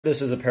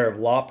This is a pair of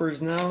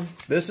Loppers now.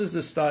 This is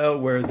the style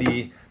where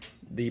the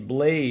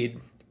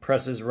blade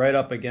presses right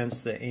up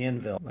against the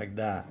anvil like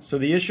that. So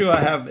the issue I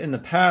have in the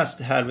past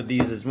had with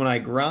these is when I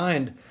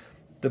grind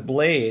the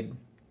blade,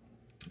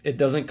 it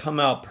doesn't come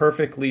out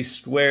perfectly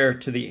square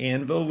to the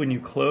anvil when you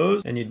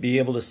close, and you'd be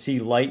able to see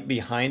light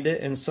behind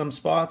it in some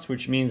spots,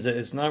 which means that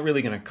it's not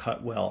really going to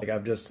cut well. Like,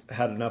 I've just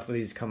had enough of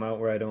these come out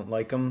where I don't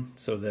like them,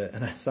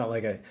 and it's not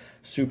like I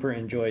super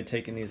enjoy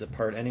taking these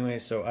apart anyway,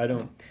 so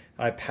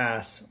I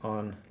pass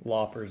on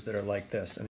loppers that are like this.